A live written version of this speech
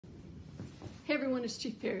Hey everyone, it's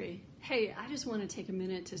Chief Perry. Hey, I just want to take a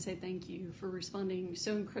minute to say thank you for responding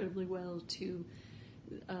so incredibly well to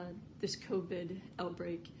this COVID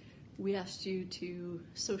outbreak. We asked you to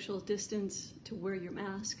social distance, to wear your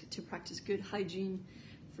mask, to practice good hygiene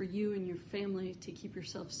for you and your family, to keep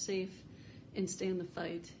yourself safe and stay in the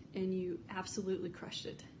fight, and you absolutely crushed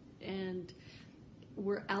it. And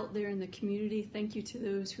we're out there in the community. Thank you to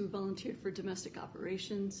those who volunteered for domestic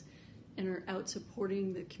operations and are out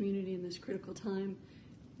supporting the community in this critical time.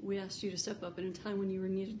 We asked you to step up in a time when you were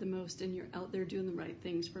needed the most, and you're out there doing the right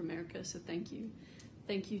things for America, so thank you.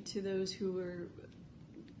 Thank you to those who are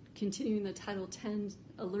continuing the Title X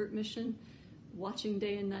alert mission, watching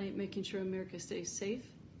day and night, making sure America stays safe.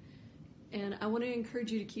 And I want to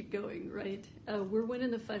encourage you to keep going, right? We're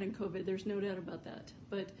winning the fight on COVID, there's no doubt about that.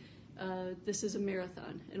 But this is a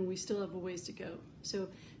marathon, and we still have a ways to go. So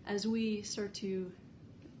as we start to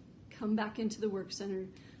come back into the work center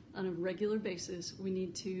on a regular basis, we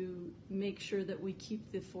need to make sure that we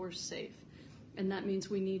keep the force safe. And that means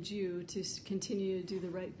we need you to continue to do the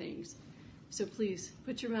right things. So please,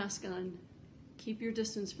 put your mask on, keep your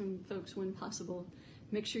distance from folks when possible,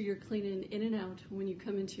 make sure you're cleaning in and out when you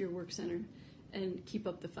come into your work center, and keep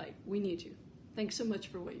up the fight. We need you. Thanks so much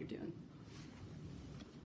for what you're doing.